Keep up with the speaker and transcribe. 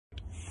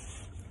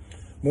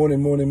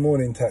Morning, morning,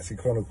 morning, Taxi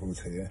Chronicles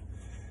here.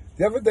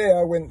 The other day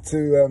I went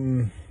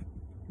to,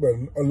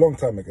 well, a long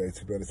time ago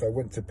to be honest, I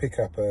went to pick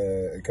up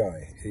a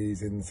guy.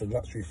 He's in some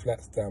luxury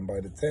flats down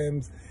by the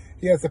Thames.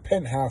 He has a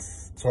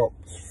penthouse top,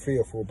 3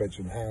 or 4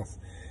 bedroom house.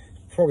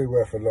 Probably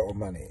worth a lot of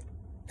money.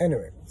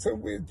 Anyway, so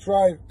we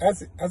drive,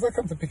 as I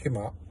come to pick him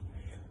up,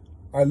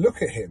 I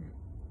look at him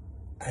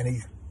and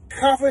he's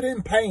covered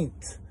in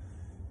paint.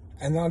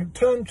 And I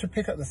turn to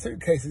pick up the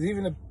suitcases,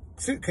 even the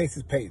suitcase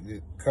is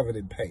covered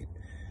in paint.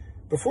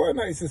 Before I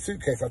noticed the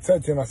suitcase, I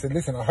turned to him, I said,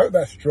 listen, I hope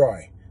that's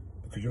dry,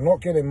 because you're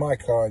not getting in my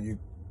car and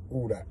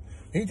all that.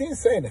 He didn't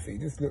say anything,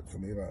 he just looked at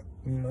me like,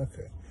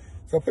 okay.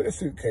 So I put the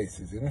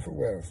suitcases in, I thought,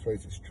 well, I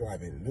suppose it's dry,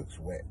 but it looks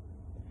wet.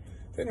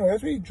 So anyway,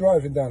 as we were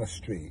driving down the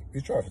street, we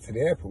were driving to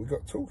the airport, we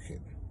got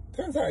talking.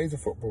 Turns out he's a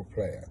football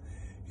player.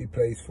 He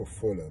plays for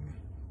Fulham,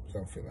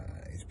 something like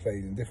that. He's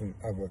played in different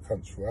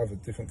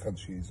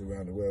countries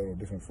around the world, or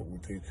different football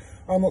teams.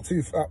 I'm not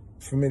too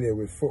familiar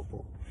with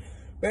football.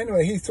 But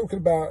anyway, he's talking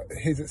about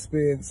his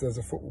experience as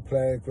a football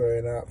player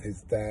growing up,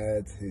 his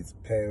dad, his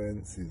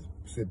parents, his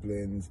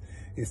siblings.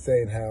 He's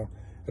saying how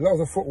a lot of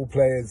the football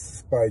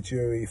players buy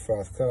jewelry,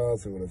 fast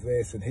cars, all of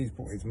this, and he's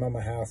bought his mum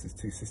a house, his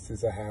 2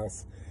 sisters a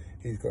house.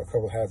 He's got a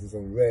couple of houses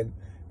on rent,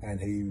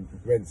 and he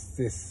rents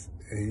this.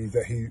 There's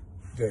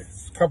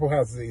a couple of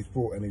houses that he's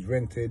bought and he's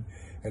rented,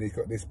 and he's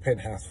got this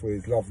penthouse for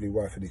his lovely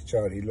wife and his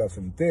child. He loves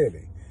them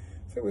dearly.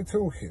 So we're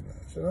talking.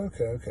 I said,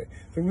 okay.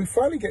 So we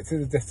finally get to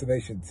the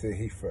destination, to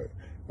Heathrow.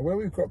 And where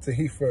we've got to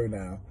Heathrow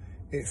now,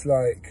 it's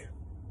like,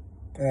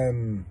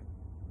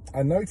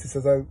 I noticed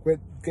as I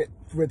went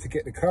to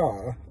get the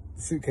car,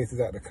 the suitcases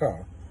out of the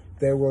car,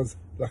 there was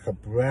like a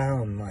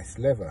brown, nice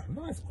leather,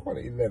 nice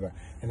quality leather,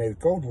 and there's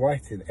gold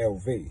writing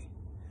LV.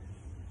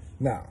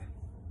 Now,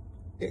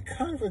 it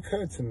kind of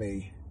occurred to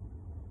me,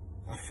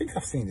 I think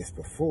I've seen this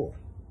before.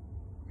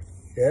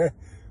 Yeah?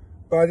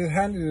 But I just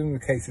handed him the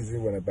cases and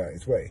he went about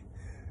his way.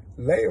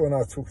 Later when I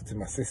was talking to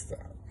my sister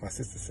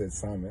said,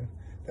 Simon,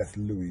 that's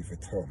Louis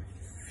Vuitton.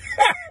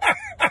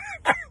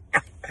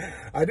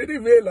 I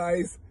didn't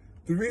realise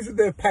the reason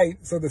they're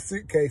paints on the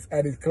suitcase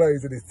and his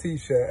clothes and his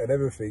t-shirt and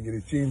everything and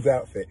his jeans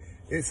outfit,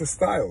 it's a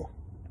style.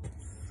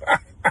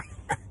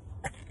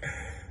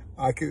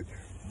 I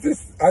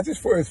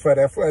just thought it was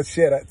funny. I thought I'd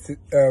share that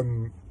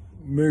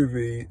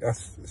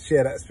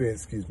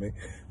experience,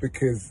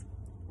 because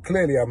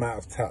clearly I'm out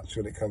of touch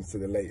when it comes to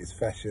the latest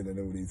fashion and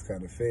all these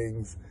kind of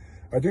things.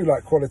 I do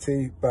like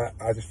quality, but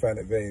I just found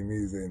it very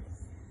amusing.